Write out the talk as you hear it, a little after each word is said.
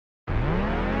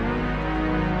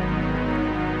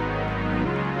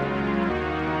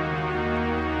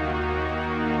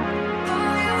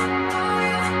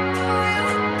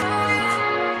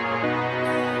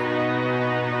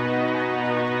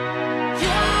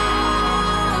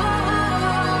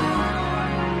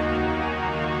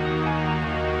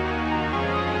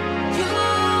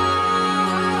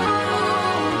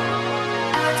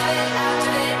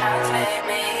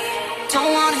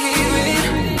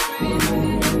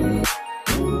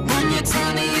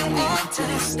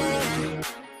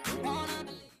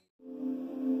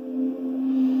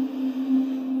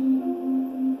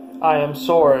I am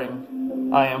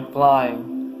soaring. I am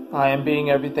flying. I am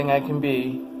being everything I can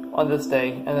be on this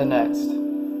day and the next.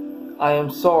 I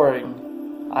am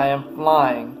soaring. I am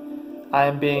flying. I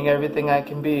am being everything I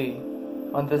can be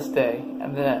on this day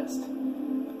and the next.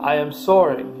 I am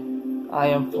soaring. I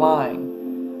am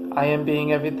flying. I am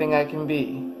being everything I can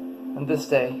be on this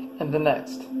day and the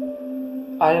next.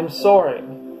 I am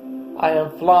soaring. I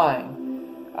am flying.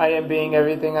 I am being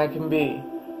everything I can be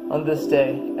on this day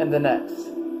and the next.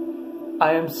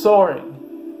 I am soaring.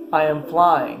 I am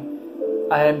flying.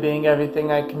 I am being everything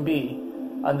I can be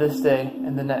on this day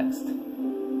and the next.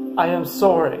 I am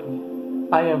soaring.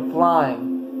 I am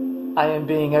flying. I am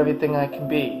being everything I can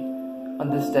be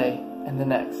on this day and the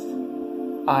next.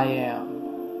 I am.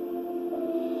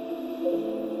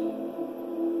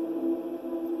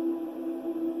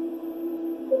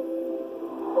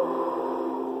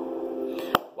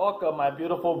 Welcome, my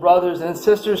beautiful brothers and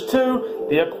sisters, to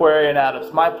the Aquarian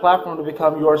Adepts, my platform to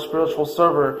become your spiritual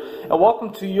server. And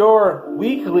welcome to your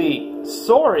weekly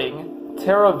Soaring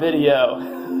Tarot video.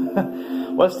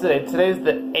 What's today? Today's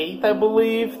the 8th, I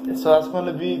believe. So that's going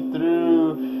to be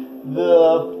through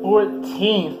the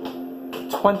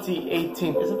 14th,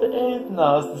 2018. Is it the 8th?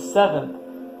 No, it's the 7th.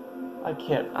 I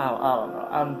don't know.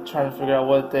 I'm trying to figure out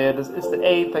what day it is. It's the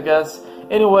 8th, I guess.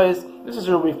 Anyways, this is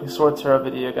your weekly Soar Tarot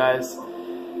video, guys.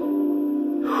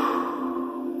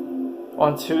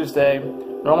 On Tuesday.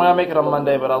 Normally I make it on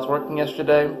Monday, but I was working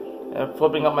yesterday and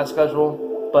flipping up my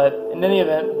schedule. But in any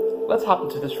event, let's hop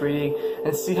into this reading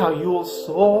and see how you will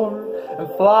soar and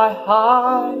fly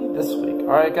high this week.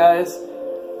 Alright, guys?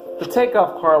 The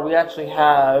takeoff card we actually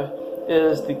have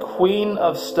is the Queen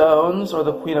of Stones or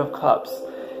the Queen of Cups.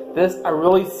 This I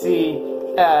really see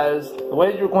as the way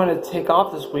that you're going to take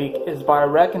off this week is by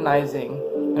recognizing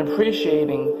and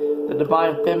appreciating the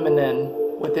divine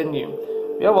feminine within you.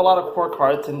 We have a lot of core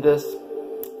cards in this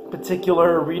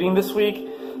particular reading this week,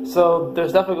 so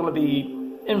there's definitely going to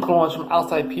be influence from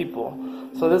outside people.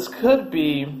 So this could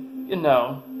be,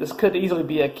 this could easily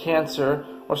be a Cancer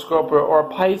or Scorpio or a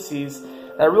Pisces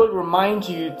that really reminds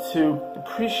you to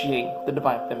appreciate the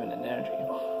divine feminine energy.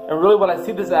 And really what I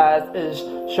see this as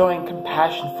is showing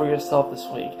compassion for yourself this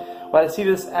week. What I see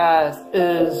this as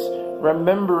is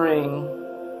remembering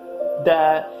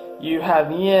that you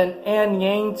have yin and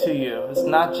yang to you. It's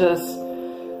not just,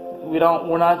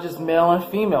 we're not just male and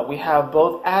female. We have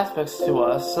both aspects to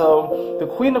us. So the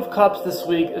Queen of Cups this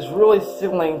week is really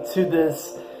signaling to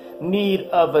this need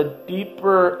of a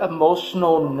deeper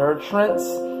emotional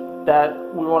nurturance that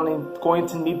we're going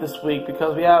to need this week,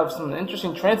 because we have some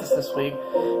interesting transits this week,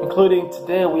 including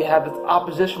today we have this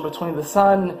opposition between the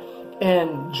Sun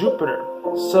and Jupiter.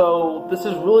 So this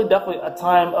is really definitely a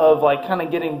time of kind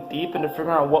of getting deep into figuring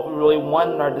out what we really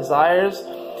want in our desires,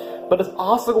 but it's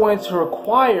also going to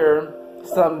require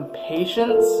some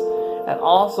patience, and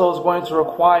also is going to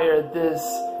require this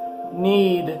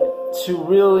need to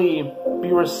really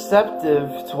be receptive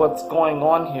to what's going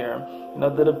on here.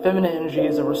 The feminine energy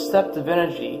is a receptive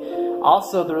energy.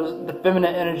 Also, the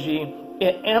feminine energy,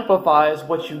 it amplifies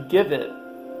what you give it.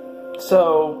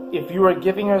 So if you are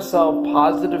giving yourself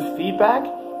positive feedback,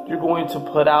 you're going to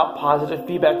put out positive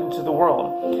feedback into the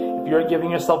world. If you're giving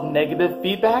yourself negative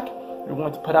feedback, you're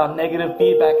going to put out negative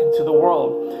feedback into the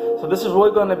world. So this is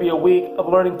really going to be a week of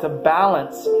learning to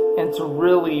balance and to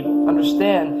really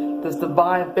understand this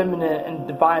divine feminine and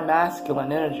divine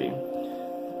masculine energy.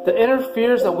 The inner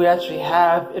fears that we actually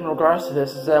have in regards to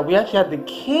this is that we actually have the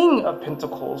King of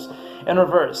Pentacles in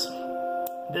reverse.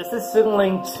 This is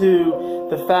signaling to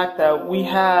the fact that we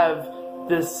have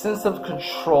this sense of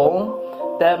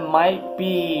control that might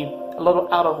be a little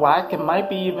out of whack and might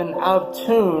be even out of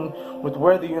tune with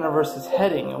where the universe is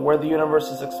heading and where the universe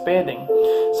is expanding.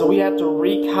 So we have to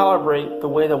recalibrate the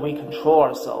way that we control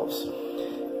ourselves.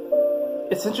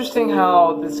 It's interesting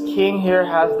how this king here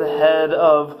has the head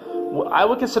of what I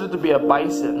would consider to be a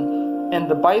bison. And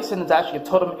the bison is actually a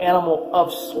totem animal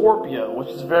of Scorpio, which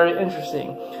is very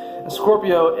interesting. And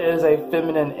Scorpio is a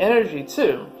feminine energy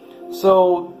too.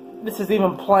 So this is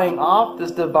even playing off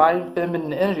this divine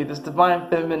feminine energy, this divine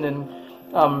feminine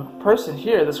person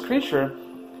here, this creature,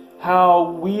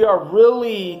 how we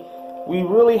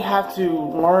really have to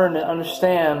learn and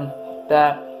understand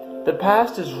that the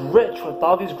past is rich with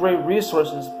all these great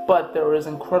resources, but there is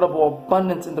incredible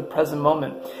abundance in the present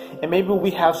moment. And maybe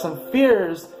we have some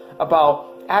fears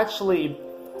about actually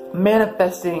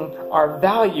manifesting our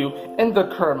value in the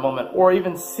current moment, or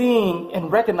even seeing and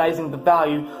recognizing the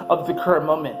value of the current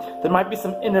moment. There might be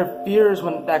some inner fears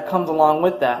when that comes along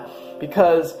with that,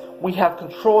 because we have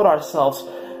controlled ourselves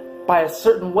by a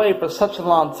certain way for such a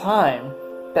long time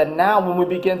that now when we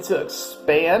begin to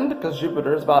expand, because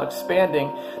Jupiter is about expanding,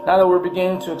 now that we're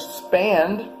beginning to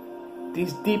expand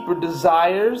these deeper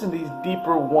desires and these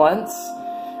deeper wants,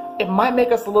 it might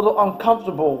make us a little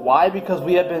uncomfortable. Why? Because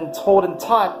we have been told and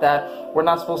taught that we're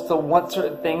not supposed to want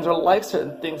certain things or like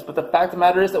certain things, but the fact of the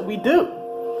matter is that we do.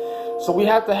 So we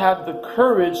have to have the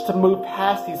courage to move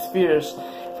past these fears.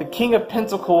 The King of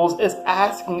Pentacles is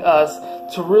asking us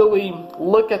to really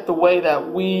look at the way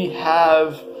that we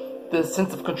have this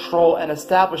sense of control and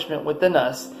establishment within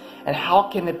us, and how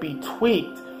can it be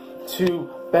tweaked to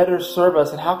better serve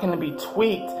us, and how can it be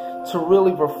tweaked to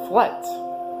really reflect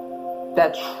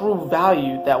that true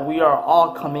value that we are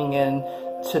all coming in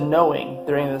to knowing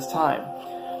during this time.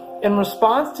 In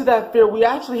response to that fear, we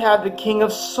actually have the King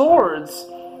of Swords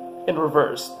in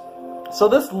reverse. So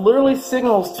this literally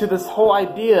signals to this whole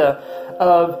idea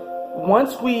of,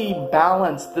 once we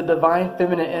balance the divine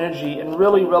feminine energy and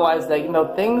really realize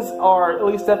that, things are, at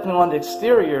least definitely on the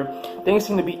exterior, things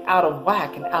seem to be out of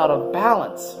whack and out of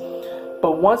balance.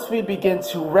 But once we begin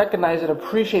to recognize and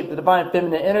appreciate the divine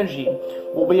feminine energy,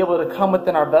 we'll be able to come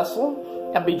within our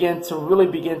vessel and begin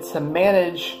to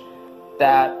manage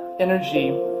that energy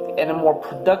in a more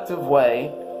productive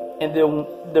way. And then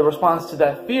the response to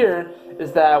that fear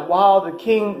is that while the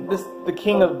King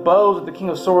of Bows, or the King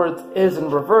of Swords, is in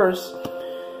reverse,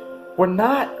 we're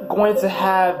not going to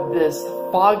have this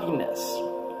fogginess.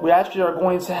 We actually are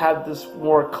going to have this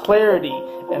more clarity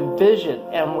and vision,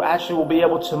 and we actually will be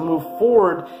able to move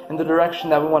forward in the direction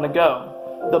that we want to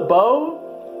go. The bow,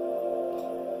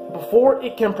 before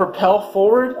it can propel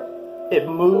forward, it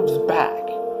moves back.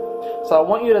 So I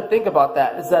want you to think about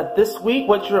that, is that this week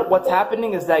what's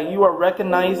happening is that you are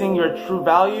recognizing your true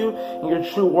value and your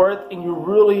true worth, and you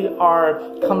really are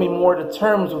coming more to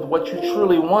terms with what you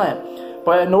truly want.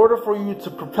 But in order for you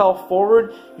to propel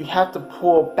forward, you have to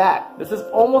pull back. This is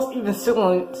almost even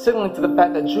signaling to the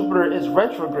fact that Jupiter is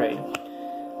retrograde.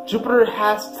 Jupiter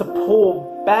has to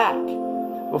pull back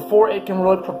before it can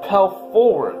really propel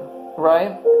forward,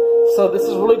 right? So this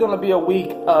is really going to be a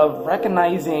week of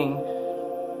recognizing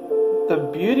the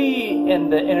beauty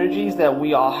and the energies that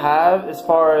we all have, as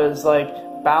far as like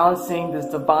balancing this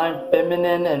divine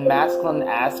feminine and masculine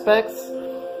aspects,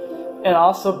 and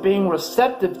also being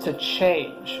receptive to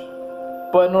change.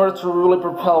 But in order to really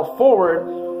propel forward,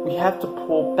 we have to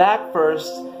pull back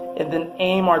first and then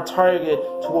aim our target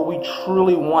to what we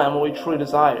truly want, what we truly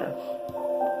desire.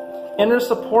 Inner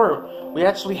support, we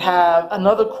actually have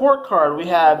another court card. We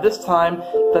have, this time,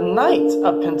 the Knight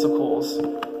of Pentacles,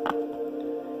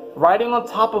 riding on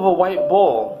top of a white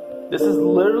bull. This is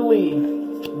literally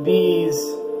these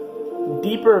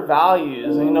deeper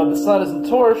values. And, the sun is in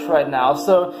Taurus right now,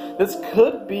 so this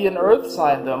could be an earth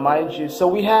sign, though, mind you. So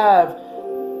we have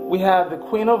the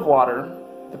Queen of Water,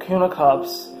 the Queen of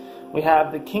Cups. We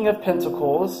have the King of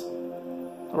Pentacles,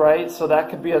 right? So that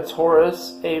could be a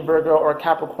Taurus, a Virgo, or a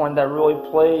Capricorn that really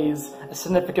plays a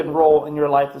significant role in your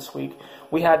life this week.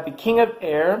 We have the King of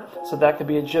Air, so that could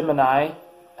be a Gemini,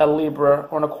 a Libra,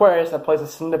 or an Aquarius that plays a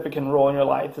significant role in your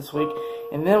life this week.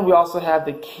 And then we also have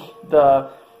the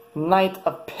Knight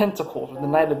of Pentacles, or the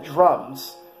Knight of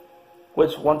Drums,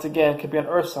 which once again could be an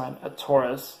earth sign, a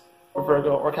Taurus, a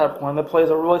Virgo, or Capricorn that plays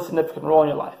a really significant role in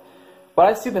your life. But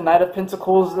I see the Knight of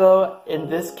Pentacles, though, in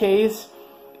this case,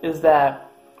 is that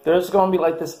there's going to be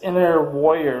like this inner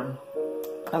warrior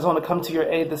that's going to come to your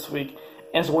aid this week,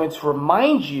 and is going to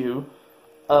remind you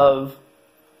of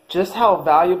just how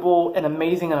valuable and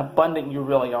amazing and abundant you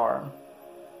really are.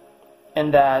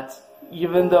 And that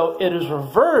even though it is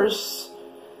reverse,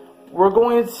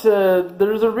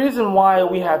 there's a reason why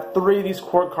we have 3 of these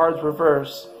court cards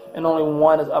reverse and only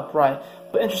 1 is upright.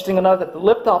 But interesting enough that the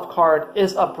liftoff card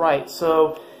is upright.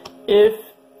 So if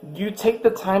you take the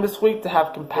time this week to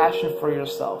have compassion for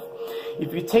yourself,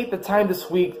 if you take the time this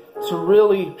week to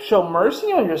really show mercy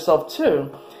on yourself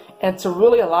too, and to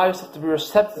really allow yourself to be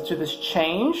receptive to this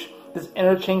change, this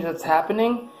inner change that's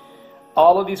happening,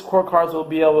 all of these court cards will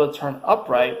be able to turn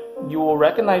upright. You will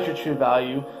recognize your true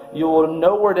value. You will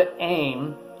know where to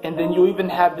aim. And then you'll even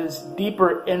have this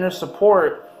deeper inner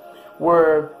support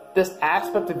where this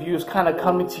aspect of you is kind of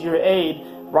coming to your aid,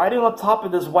 riding on top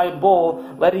of this white bull,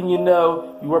 letting you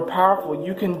know you are powerful,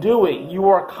 you can do it, you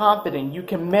are confident, you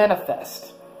can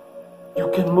manifest, you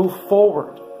can move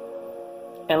forward.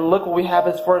 And look what we have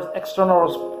as far as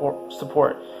external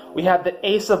support. We have the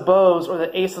Ace of Bows, or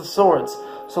the Ace of Swords.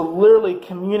 So literally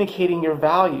communicating your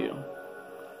value.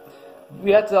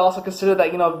 We have to also consider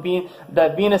that,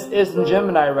 that Venus is in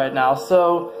Gemini right now.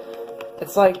 So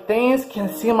it's like things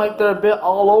can seem like they're a bit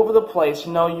all over the place.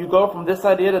 You know, you go from this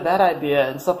idea to that idea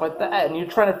and stuff like that, and you're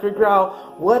trying to figure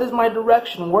out, what is my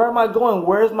direction? Where am I going?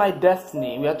 Where is my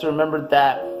destiny? We have to remember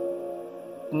that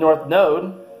North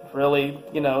Node, really,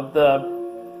 you know, the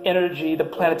energy, the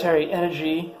planetary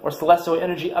energy or celestial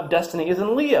energy of destiny is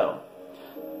in Leo.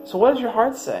 So what does your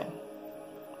heart say?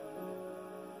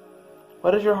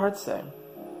 What does your heart say?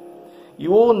 You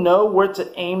will know where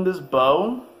to aim this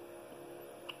bow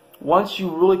once you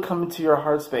really come into your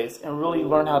heart space and really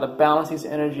learn how to balance these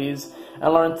energies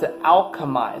and learn to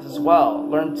alchemize as well.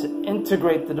 Learn to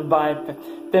integrate the divine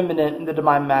feminine and the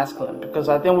divine masculine. Because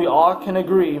I think we all can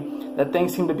agree that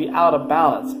things seem to be out of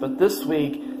balance. But this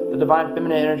week, the divine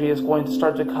feminine energy is going to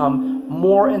start to come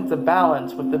more into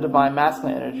balance with the divine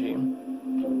masculine energy.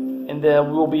 And then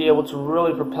we will be able to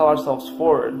really propel ourselves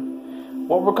forward.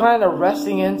 What we're kind of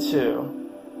resting into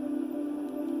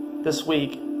this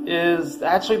week is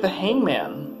actually the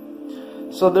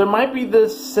Hangman. So there might be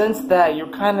this sense that you're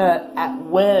kind of at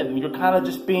whim, you're kind of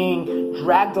just being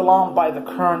dragged along by the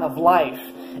current of life,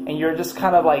 and you're just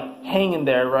kind of like hanging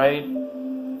there, right?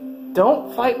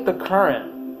 Don't fight the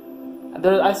current.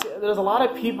 There's a lot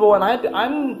of people, and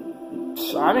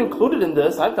I'm included in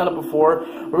this, I've done it before,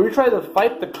 where we try to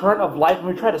fight the current of life and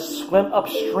we try to swim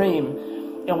upstream.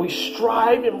 And we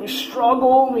strive and we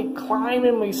struggle and we climb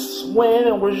and we swim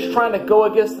and we're just trying to go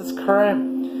against this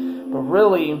current. But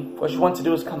really, what you want to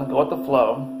do is kind of go with the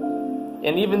flow.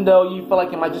 And even though you feel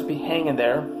like you might just be hanging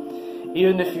there,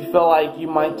 even if you feel like you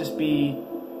might just be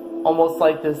almost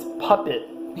like this puppet,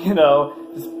 you know,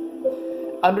 just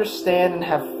understand and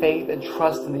have faith and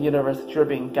trust in the universe that you're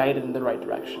being guided in the right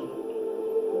direction.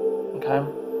 Okay?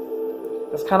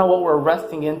 That's kind of what we're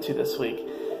resting into this week.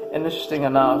 And interesting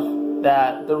enough,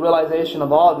 that the realization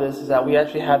of all of this is that we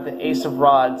actually have the Ace of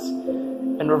Rods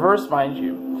in reverse, mind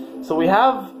you. So we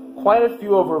have quite a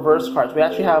few of reverse cards. We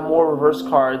actually have more reverse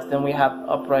cards than we have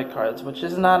upright cards, which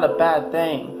is not a bad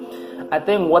thing. I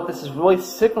think what this is really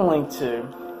signaling to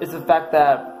is the fact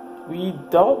that we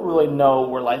don't really know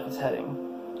where life is heading.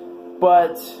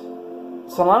 But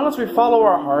so long as we follow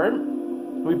our heart,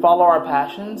 we follow our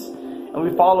passions, and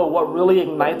we follow what really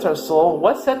ignites our soul,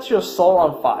 what sets your soul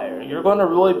on fire? You're going to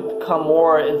really come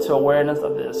more into awareness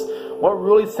of this. What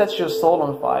really sets your soul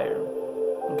on fire?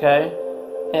 Okay?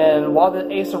 And while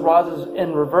the Ace of Rods is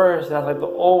in reverse, and that's like the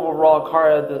overall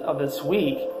card of this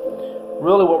week,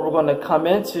 really what we're going to come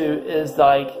into is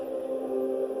like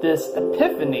this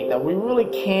epiphany that we really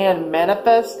can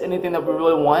manifest anything that we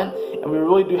really want, and we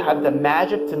really do have the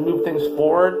magic to move things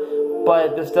forward.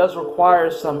 But this does require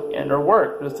some inner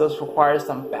work. This does require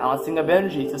some balancing of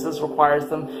energies. This does require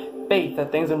some faith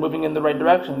that things are moving in the right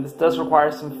direction. This does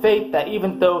require some faith that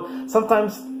even though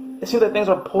sometimes it seems that things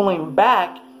are pulling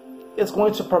back, it's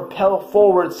going to propel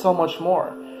forward so much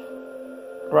more.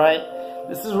 Right?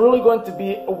 This is really going to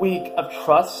be a week of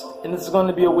trust. And this is going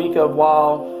to be a week of,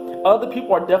 while other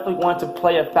people are definitely going to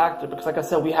play a factor. Because like I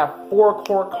said, we have 4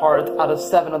 court cards out of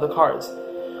 7 of the cards.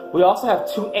 We also have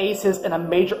 2 aces and a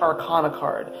major arcana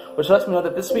card, which lets me know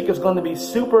that this week is going to be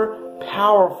super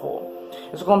powerful.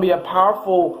 It's going to be a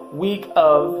powerful week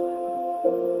of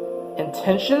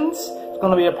intentions. It's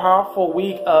going to be a powerful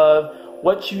week of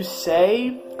what you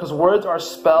say, because words are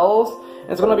spells.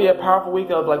 And it's going to be a powerful week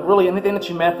of like really anything that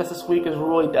you manifest this week is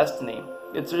really destiny.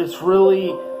 It's really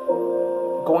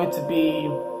going to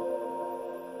be...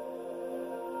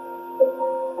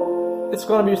 It's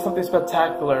going to be something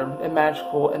spectacular and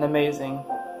magical and amazing.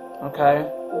 Okay?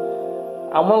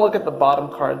 I want to look at the bottom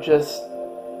card. Just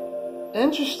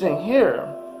interesting here.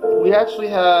 We actually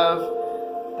have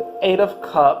the 8 of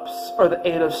Cups or the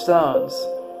 8 of Stones.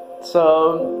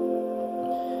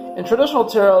 So in traditional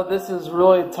tarot, this is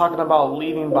really talking about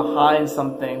leaving behind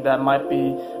something that might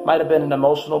have been an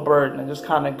emotional burden and just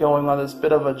kind of going on this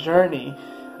bit of a journey,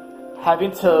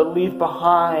 having to leave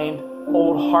behind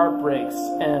old heartbreaks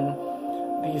and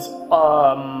these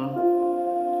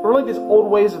really these old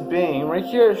ways of being. Right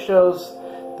here it shows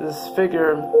this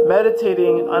figure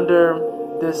meditating under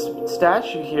this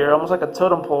statue here, almost like a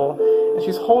totem pole, and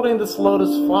she's holding this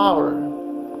lotus flower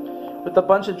with a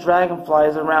bunch of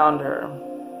dragonflies around her.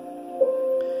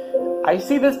 I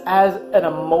see this as an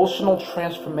emotional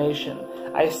transformation.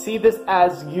 I see this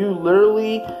as you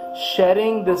literally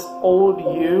shedding this old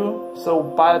you, so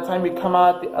by the time you come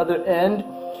out at the other end,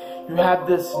 you have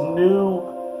this new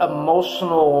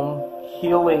emotional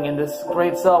healing in this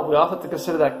great self. We also have to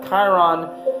consider that Chiron,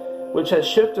 which has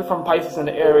shifted from Pisces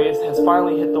into Aries, has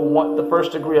finally hit the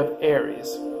first degree of Aries.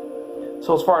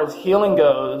 So as far as healing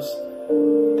goes,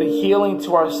 the healing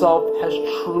to ourself has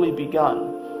truly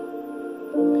begun.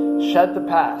 Shed the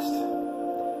past.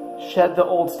 Shed the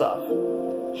old stuff.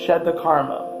 Shed the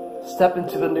karma. Step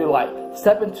into the new light.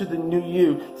 Step into the new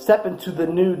you. Step into the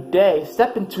new day.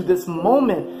 Step into this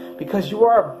moment, because you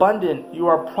are abundant. You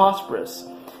are prosperous.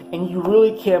 And you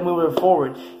really can move it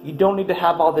forward. You don't need to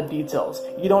have all the details.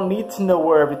 You don't need to know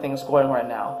where everything's going right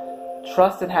now.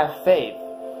 Trust and have faith.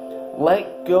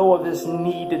 Let go of this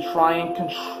need to try and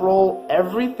control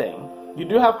everything. You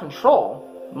do have control,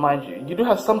 mind you. You do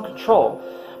have some control.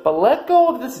 But let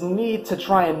go of this need to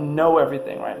try and know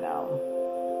everything right now.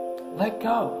 Let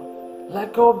go.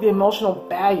 Let go of the emotional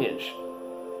baggage.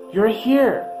 You're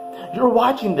here. You're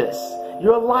watching this.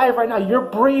 You're alive right now. You're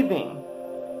breathing.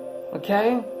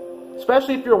 Okay?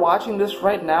 Especially if you're watching this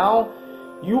right now,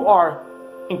 you are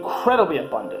incredibly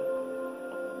abundant.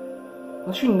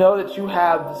 Don't you know that you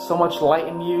have so much light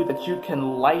in you that you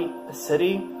can light a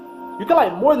city? You can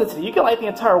light more than the city. You can light the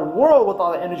entire world with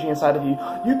all the energy inside of you.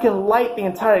 You can light the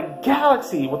entire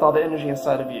galaxy with all the energy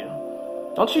inside of you.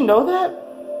 Don't you know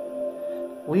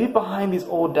that? Leave behind these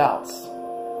old doubts.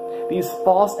 These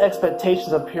false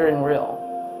expectations of appearing real.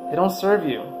 They don't serve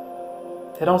you.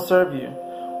 They don't serve you.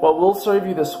 What will serve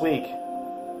you this week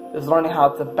is learning how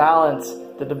to balance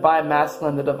the divine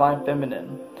masculine and the divine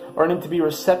feminine. Learning to be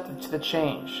receptive to the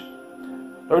change.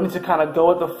 Learning to kind of go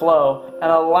with the flow and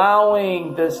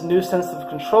allowing this new sense of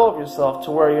control of yourself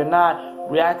to where you're not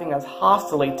reacting as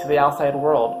hostilely to the outside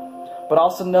world, but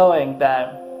also knowing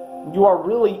that you are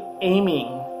really aiming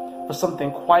for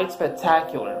something quite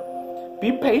spectacular.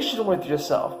 Be patient with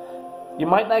yourself. You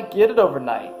might not get it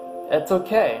overnight. It's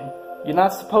okay. You're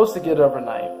not supposed to get it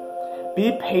overnight.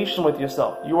 Be patient with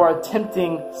yourself. You are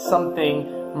attempting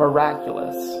something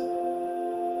miraculous.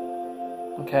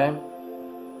 Okay?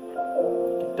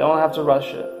 Don't have to rush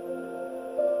it.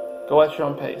 Go at your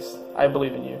own pace. I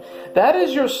believe in you. That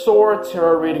is your SOAR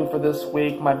tarot reading for this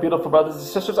week, my beautiful brothers and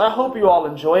sisters. I hope you all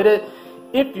enjoyed it.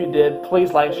 If you did,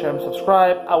 please like, share, and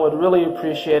subscribe. I would really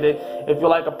appreciate it. If you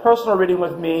like a personal reading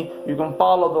with me, you can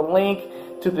follow the link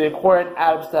to the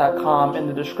aquarianadepts.com in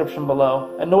the description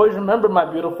below. And always remember, my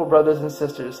beautiful brothers and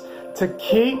sisters, to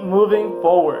keep moving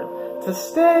forward, to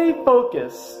stay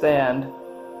focused, and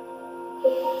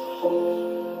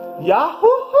Yahoo!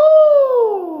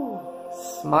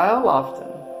 Smile often.